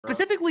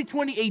Specifically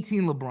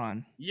 2018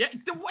 LeBron. Yeah,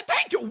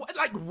 thank you.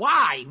 Like,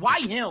 why? Why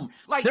him?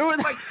 Like, do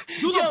LeBron?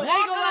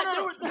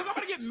 Because I'm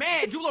gonna get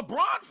mad. Do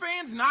LeBron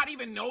fans not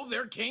even know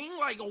their king?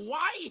 Like,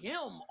 why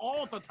him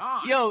all the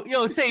time?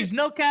 Yo, Sage,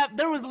 no cap.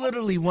 There was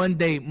literally one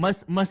day,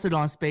 mustard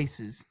on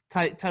spaces.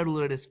 Title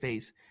of the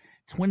space.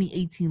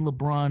 2018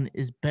 LeBron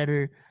is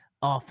better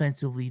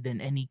offensively than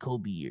any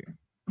Kobe year.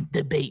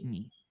 Debate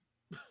me.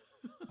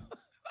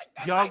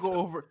 Y'all go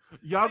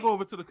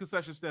over to the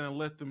concession stand and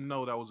let them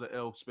know that was an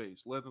L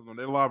space. Let them know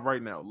they're live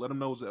right now. Let them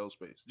know it's an L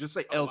space. Just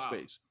say L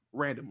space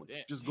randomly.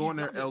 Just go in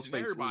there, L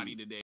space. Everybody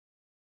today.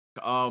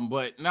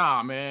 But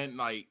nah, man.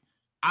 Like,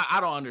 I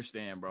don't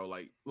understand, bro.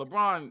 Like,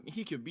 LeBron,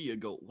 he could be a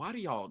GOAT. Why do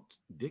y'all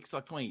dick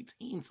suck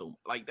 2018 so?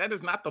 Like, that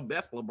is not the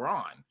best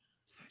LeBron.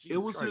 Jesus it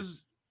was Christ.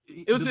 His.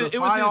 It was his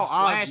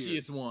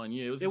flashiest one.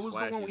 Yeah, it was the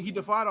one he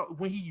defied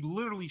when he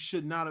literally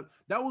should not have.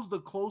 That was the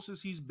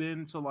closest he's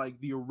been to like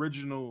the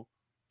original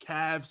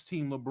Cavs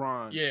team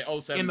LeBron. Yeah,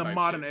 07 in the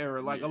modern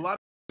era. Like a lot of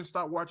people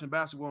stopped watching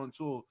basketball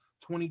until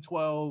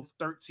 2012,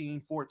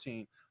 13,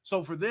 14.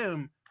 So for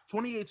them,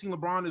 2018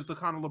 LeBron is the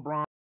kind of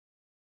LeBron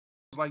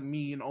like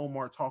me and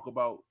Omar talk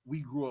about. We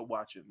grew up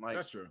watching. Like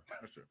that's true.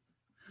 That's true.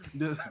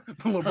 The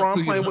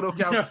LeBron playing with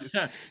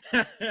Okowski.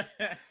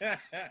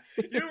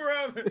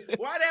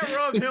 Why that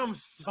rub him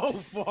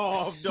so far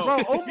off, though?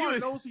 Bro, Omar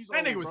knows he's that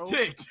old, nigga was bro.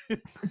 ticked.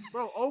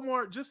 Bro,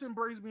 Omar, just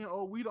embrace being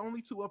old. We the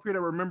only two up here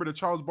that remember the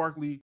Charles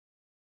Barkley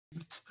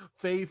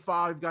Fave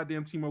 5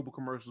 goddamn T-Mobile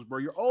commercials, bro.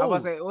 You're old. I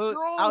was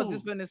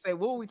just gonna say,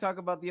 what were we talking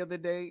about the other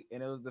day?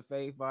 And it was the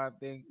Fave 5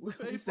 thing.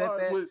 We said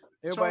that.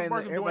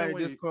 Everybody in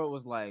Discord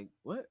was like,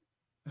 "What?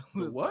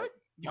 What?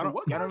 Y'all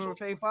remember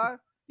Fave 5?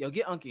 Yo,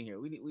 get Unc in here.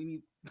 We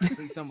need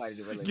somebody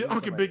to relate. Get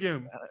Unc and Big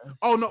M.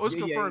 Oh no, it's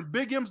confirmed. Yeah.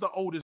 Big M's the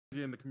oldest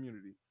in the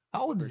community.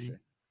 How old is he,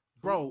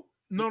 bro?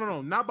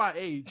 No, not by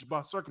age,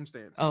 by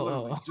circumstance.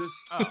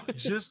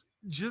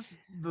 Just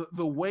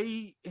the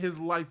way his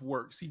life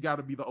works. He got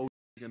to be the oldest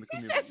in the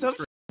community. He said some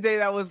day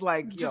that was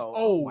like, just yo,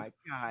 old. Oh my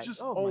god,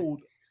 just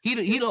old. He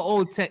the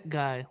old tech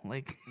guy,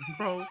 like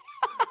bro.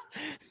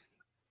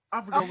 I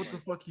forgot what the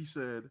fuck he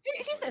said.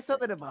 He said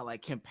something about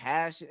like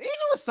compassion. It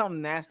was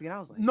something nasty, and I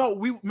was like, "No,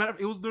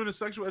 it was during a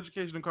sexual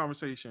education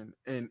conversation,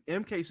 and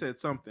MK said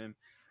something,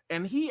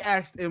 and he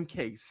asked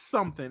MK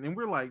something, and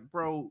we're like,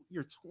 bro,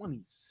 you're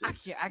 26.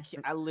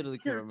 I literally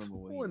can't remember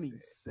what he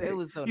said. It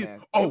was so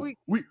nasty. Oh,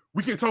 we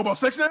can't talk about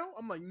sex now?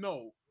 I'm like,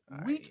 no,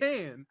 we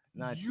can.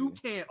 You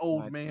can't,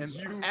 old man.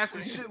 You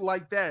asking shit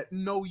like that?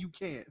 No, you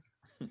can't.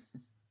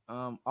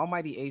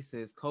 Almighty Ace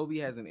says Kobe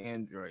has an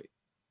Android.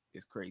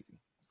 It's crazy.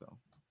 So.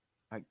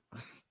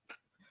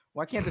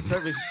 Why can't the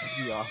service just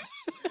be off?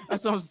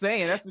 That's what I'm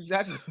saying. That's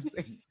exactly what I'm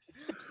saying.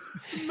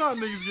 Not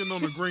niggas getting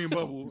on the green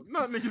bubble.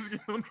 Not niggas getting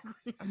on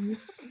the green. It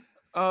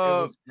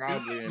was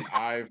probably an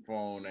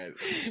iPhone.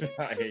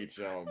 I hate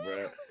y'all,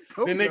 bro.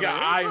 The nigga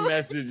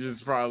iMessage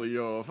is probably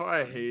off.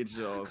 I hate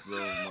y'all so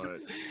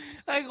much.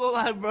 I ain't gonna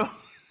lie, bro.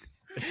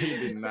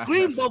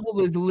 Green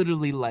bubble is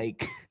literally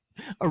like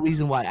a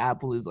reason why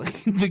Apple is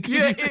like the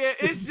king. Yeah,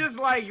 it's just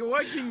like,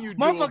 what can you do?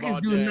 Motherfuckers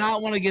do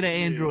not want to get an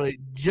Android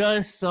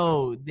just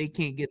so they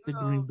can't get the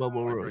green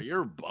bubble roast.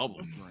 Your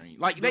bubble's green.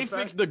 Like they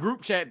fixed the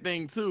group chat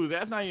thing too.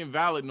 That's not even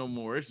valid no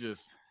more. It's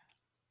just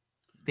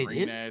they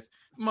green ass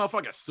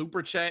motherfucker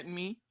super chatting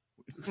me.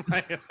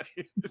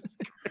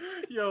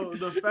 Yo,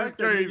 the fact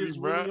that niggas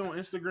really on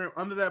Instagram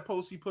under that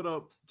post he put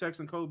up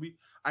texting Kobe,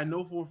 I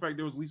know for a fact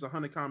there was at least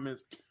 100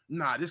 comments.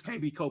 Nah, this can't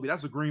be Kobe.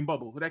 That's a green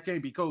bubble. That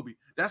can't be Kobe.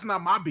 That's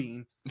not my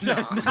bean.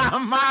 That's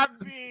not my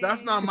bean.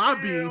 That's not my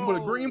bean. But a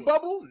green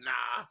bubble?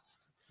 Nah.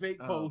 Fake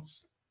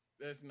post.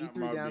 That's not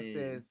my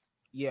downstairs.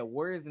 Bean. Yeah,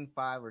 Warriors in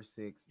 5 or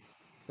 6.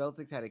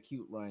 Celtics had a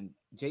cute run.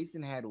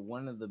 Jason had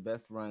one of the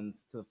best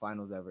runs to the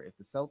finals ever. If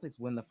the Celtics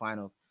win the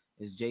finals,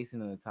 is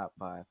Jason in the top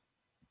 5?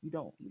 You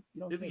don't.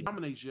 If he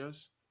dominates,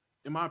 yes.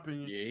 In my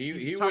opinion, yeah,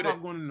 he top would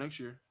up going into next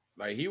year.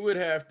 Like he would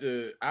have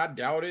to. I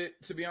doubt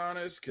it, to be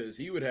honest, because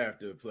he would have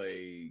to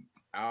play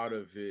out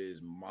of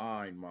his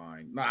mind.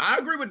 Now I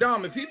agree with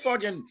Dom. If he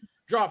fucking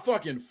drop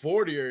fucking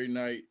 40 every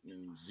night,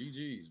 and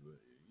GG's. But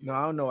no,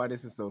 I don't know why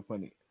this is so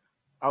funny.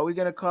 Are we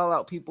gonna call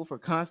out people for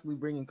constantly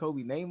bringing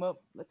Kobe name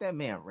up? Let that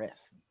man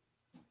rest.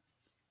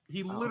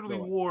 He literally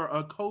wore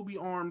a Kobe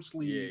arm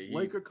sleeve,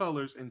 Laker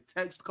colors, and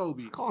text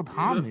Kobe. It's called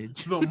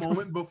homage. The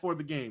moment before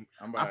the game.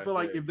 I feel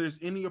like if there's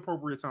any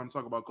appropriate time to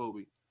talk about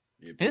Kobe,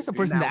 it's a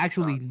person that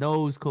actually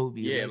knows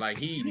Kobe. Yeah, like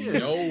he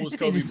knows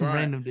Kobe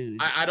Bryant.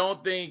 I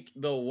don't think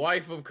the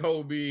wife of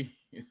Kobe,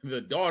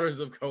 the daughters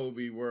of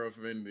Kobe, were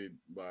offended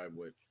by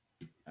what.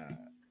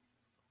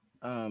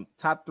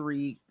 Top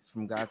 3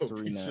 from God's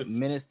Serena.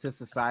 Menace to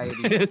Society.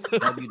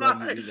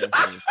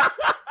 WWE.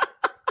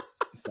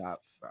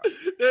 Stop.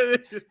 Hey,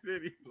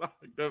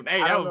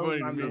 that was funny.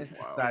 My Menace to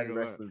Society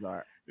wrestlers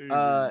are.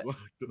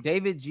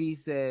 David G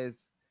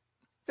says,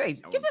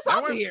 "Sage, get this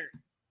off of here."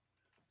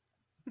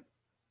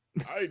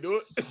 I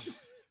do it.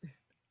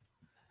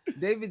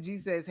 David G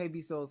says, "Hey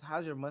B Souls,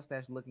 how's your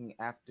mustache looking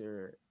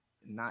after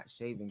not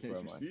shaving for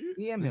a month?"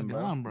 DM him,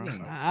 bro.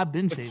 I've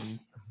been shaving.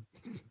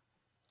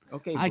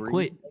 Okay, I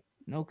quit.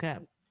 No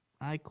cap.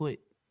 I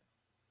quit.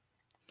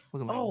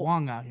 Looking like Oh.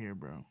 Wong out here,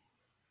 bro.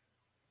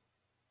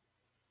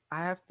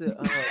 I have to.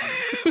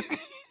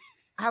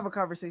 I have a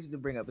conversation to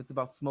bring up. It's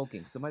about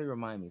smoking. Somebody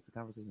remind me. It's a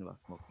conversation about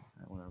smoking.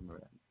 I want to remember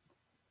that.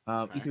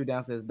 E3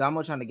 down says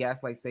Damo trying to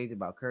gaslight Sage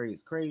about Curry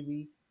is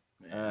crazy.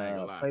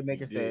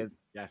 Playmaker says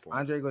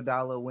Andre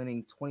Iguodala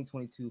winning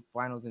 2022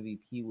 Finals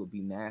MVP would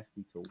be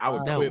nasty to watch. I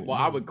would quit. Well,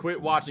 I would quit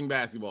watching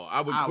basketball.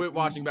 I would quit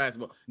watching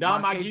basketball.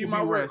 Dom, I give you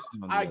my word.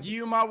 I give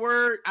you my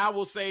word. I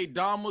will say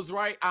Dom was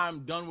right.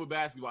 I'm done with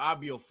basketball. I'll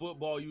be a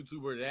football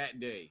YouTuber that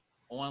day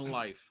on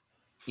life.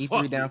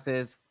 E3 down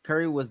says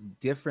Curry was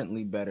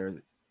differently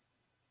better.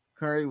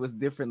 Curry was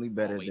differently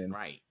better than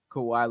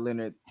Kawhi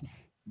Leonard.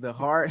 The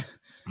hard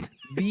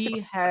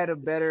B had a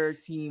better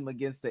team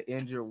against the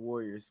injured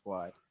Warriors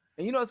squad.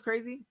 And you know what's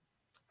crazy?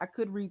 I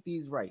could read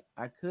these right.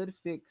 I could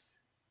fix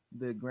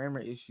the grammar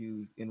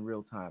issues in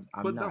real time.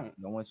 I'm not. I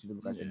don't want you to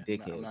look like a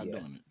dickhead. I'm not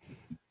doing it.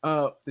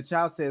 The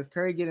child says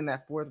Curry getting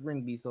that fourth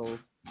ring,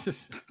 B-Souls.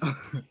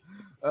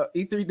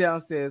 E3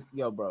 down says,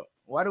 yo, bro,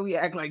 why do we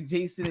act like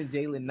Jason and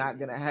Jalen not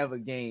gonna have a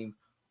game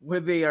where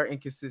they are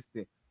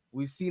inconsistent?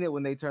 We've seen it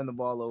when they turn the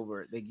ball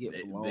over. They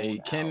get blown. They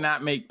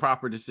cannot make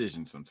proper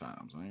decisions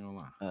sometimes. I ain't gonna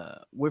lie.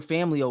 We're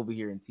family over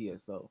here in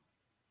TSO.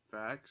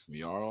 Facts.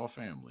 We are all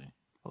family.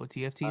 Oh,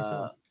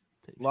 TFT.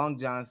 Long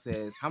John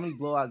says, how many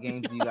blowout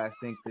games do you guys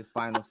think this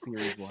final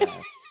series will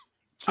have?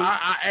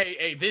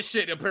 Hey, this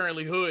shit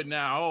apparently hood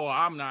now. Oh,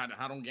 I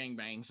don't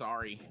gangbang.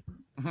 Sorry.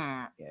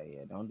 yeah,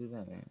 don't do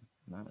that, man.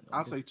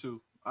 I'll say 2.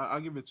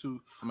 I'll give it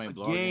 2.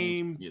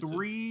 Game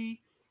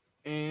 3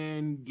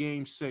 and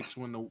game 6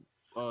 when the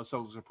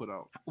Celtics are put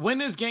out. When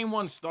does game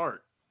 1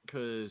 start?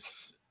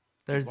 Because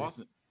Thursday.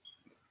 Boston.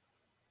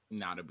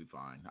 Nah, it'll be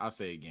fine. I'll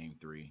say game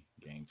 3,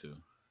 game 2.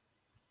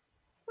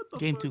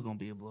 Game 2 gonna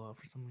be a blowout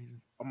for some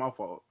reason. Oh, my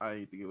fault. I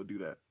ain't think it would do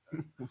that.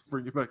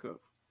 Bring it back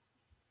up.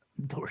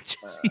 Torch.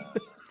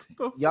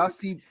 Y'all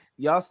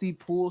see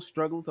Poole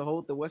struggle to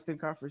hold the Western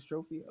Conference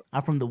trophy up?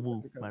 I'm from the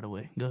Woo, by the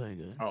way. Go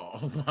ahead.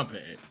 Oh, my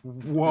bad.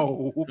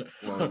 Whoa.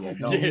 Whoa.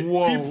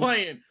 Keep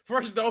playing.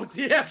 First the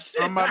OTF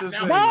shit. I'm about to say.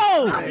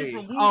 Whoa!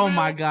 Hey. Oh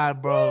my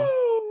God, bro.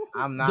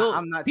 I'm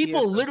not.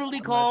 People literally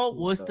call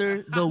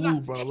Worcester the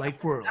Woo, bro. Like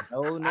for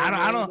real.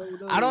 I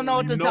don't know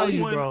what to tell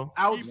you, bro.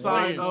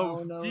 Outside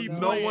of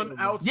no one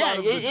outside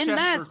of the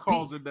Chester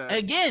calls it that.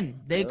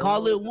 Again, they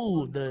call it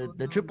Woo. The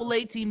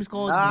AAA teams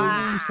call it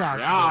the Woo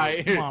Sox.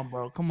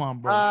 Come on,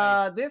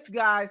 bro. This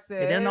guy says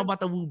they don't know about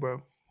the Woo, bro.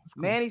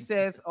 Manny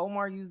says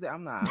Omar used that.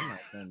 I'm not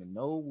claiming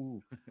no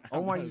Woo.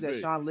 Omar used that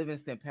Sean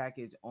Livingston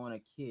package on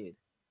a kid.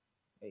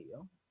 Hey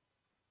yo,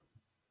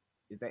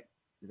 is that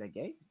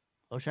gay?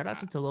 Oh, shout out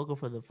to Toloco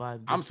for the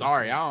 5. I'm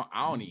sorry, I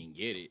don't even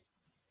get it.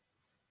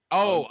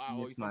 Oh,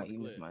 you missed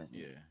mine.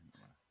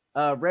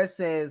 Yeah. Red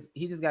says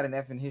he just got an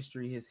F in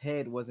history. His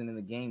head wasn't in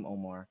the game,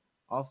 Omar.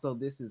 Also,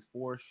 this is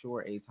for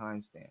sure a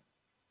timestamp.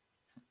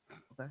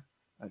 Okay.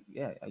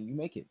 You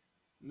make it.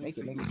 Make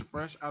it.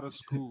 Fresh out of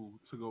school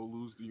to go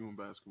lose to you in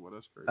basketball.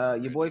 That's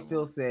crazy. Your boy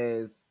Phil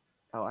says,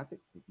 "Oh, I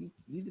think you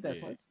did that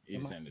twice.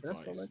 You sent it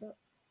twice. Like that?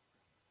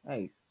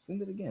 Hey,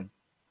 send it again.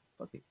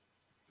 Fuck it.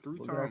 3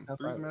 times.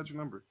 3's magic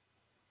number.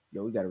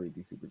 Yo, we gotta read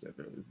these super chats.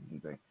 This is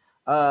insane.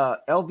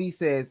 LV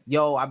says,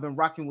 "Yo, I've been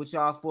rocking with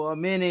y'all for a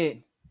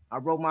minute. I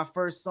wrote my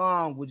first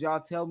song. Would y'all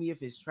tell me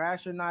if it's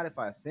trash or not if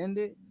I send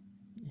it?"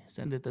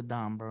 Send it to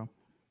Dom, bro.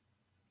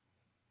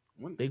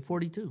 Big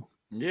 42.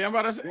 Yeah, I'm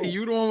about to say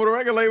you the one with a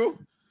record label.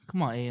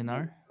 Come on,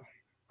 A&R.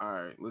 All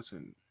right,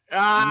 listen.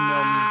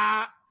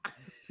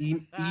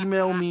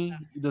 Email me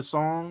the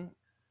song,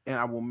 and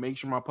I will make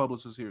sure my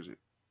publicist hears it.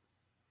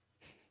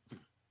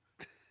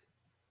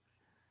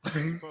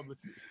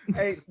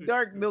 Hey,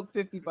 Dark Milk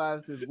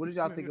 55 says, what did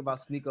y'all think about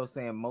Sneeko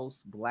saying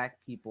most black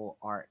people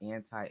are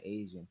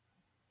anti-Asian?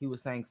 He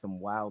was saying some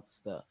wild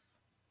stuff.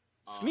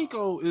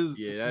 Sneeko is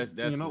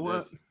that's you know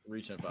what?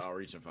 Reaching foul.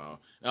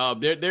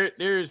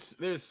 There's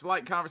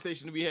slight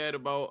conversation to be had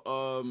about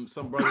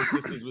some brothers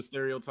and sisters with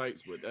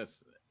stereotypes, but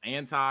that's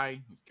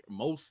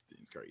most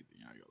is crazy.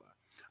 I ain't gonna lie.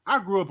 I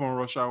grew up on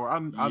Rush Hour.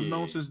 I've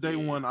known since day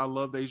one. I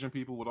loved Asian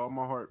people with all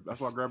my heart. That's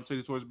why I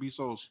gravitated towards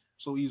B-Souls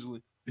so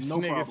easily. This no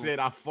nigga problem. said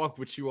I fuck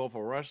with you off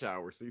of Rush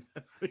Hour. See,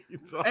 that's what you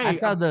talking. Hey, I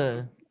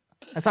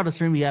saw the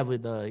stream he had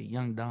with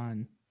Young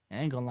Don. I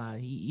ain't gonna lie,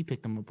 he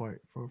picked them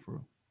apart for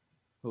real.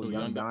 Who,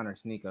 Young Don or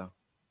Sneeko?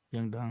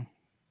 Young Don.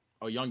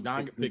 Oh, Young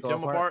Don picked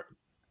him apart?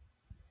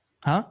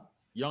 Huh?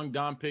 Young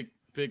Don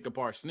picked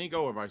apart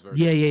Sneeko or vice versa?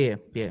 Yeah.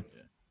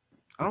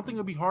 I don't think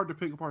it'd be hard to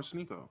pick apart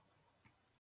Sneeko.